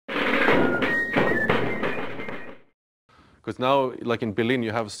Because now, like in Berlin,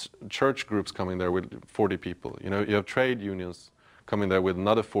 you have church groups coming there with 40 people. You know, you have trade unions coming there with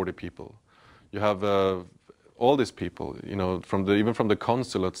another 40 people. You have all these people, you know, even from the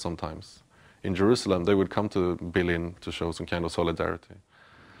consulate sometimes in Jerusalem, they would come to Berlin to show some kind of solidarity.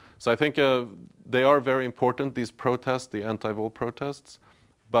 So I think they are very important, these protests, the anti-war protests,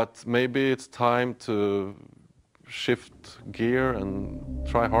 but maybe it's time to shift gear and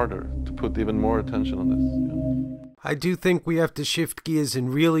try harder to put even more attention on this. Yeah. I do think we have to shift gears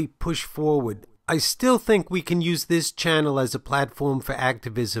and really push forward. I still think we can use this channel as a platform for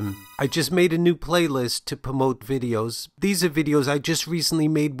activism. I just made a new playlist to promote videos. These are videos, I just recently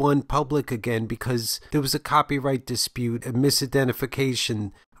made one public again because there was a copyright dispute, a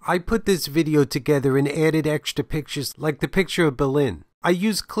misidentification. I put this video together and added extra pictures like the picture of Berlin. I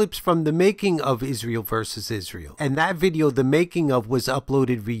used clips from the making of Israel versus Israel. And that video, the making of, was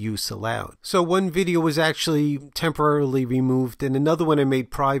uploaded reuse allowed. So one video was actually temporarily removed and another one I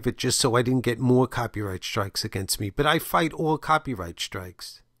made private just so I didn't get more copyright strikes against me. But I fight all copyright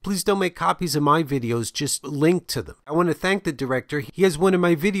strikes. Please don't make copies of my videos, just link to them. I want to thank the director. He has one of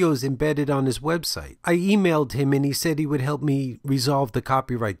my videos embedded on his website. I emailed him and he said he would help me resolve the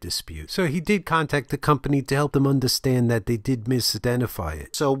copyright dispute. So he did contact the company to help them understand that they did misidentify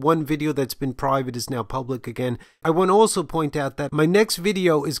it. So one video that's been private is now public again. I want to also point out that my next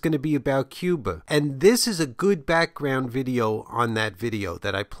video is going to be about Cuba. And this is a good background video on that video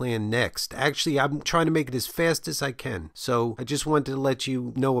that I plan next. Actually, I'm trying to make it as fast as I can. So I just wanted to let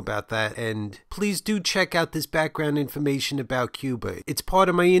you know about that, and please do check out this background information about Cuba. It's part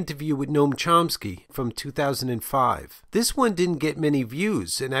of my interview with Noam Chomsky from 2005. This one didn't get many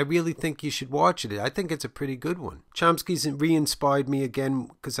views, and I really think you should watch it. I think it's a pretty good one. Chomsky's re-inspired me again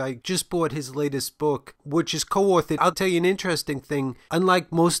because I just bought his latest book, which is co-authored. I'll tell you an interesting thing.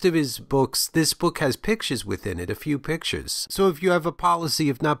 Unlike most of his books, this book has pictures within it, a few pictures. So if you have a policy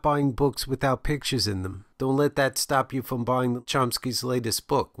of not buying books without pictures in them, don't let that stop you from buying Chomsky's latest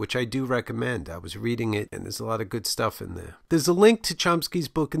book, which I do recommend. I was reading it, and there's a lot of good stuff in there. There's a link to Chomsky's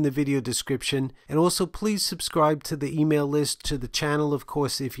book in the video description, and also please subscribe to the email list, to the channel, of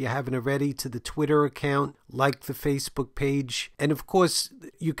course, if you haven't already, to the Twitter account, like the Facebook page, and of course,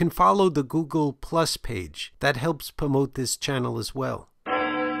 you can follow the Google Plus page. That helps promote this channel as well.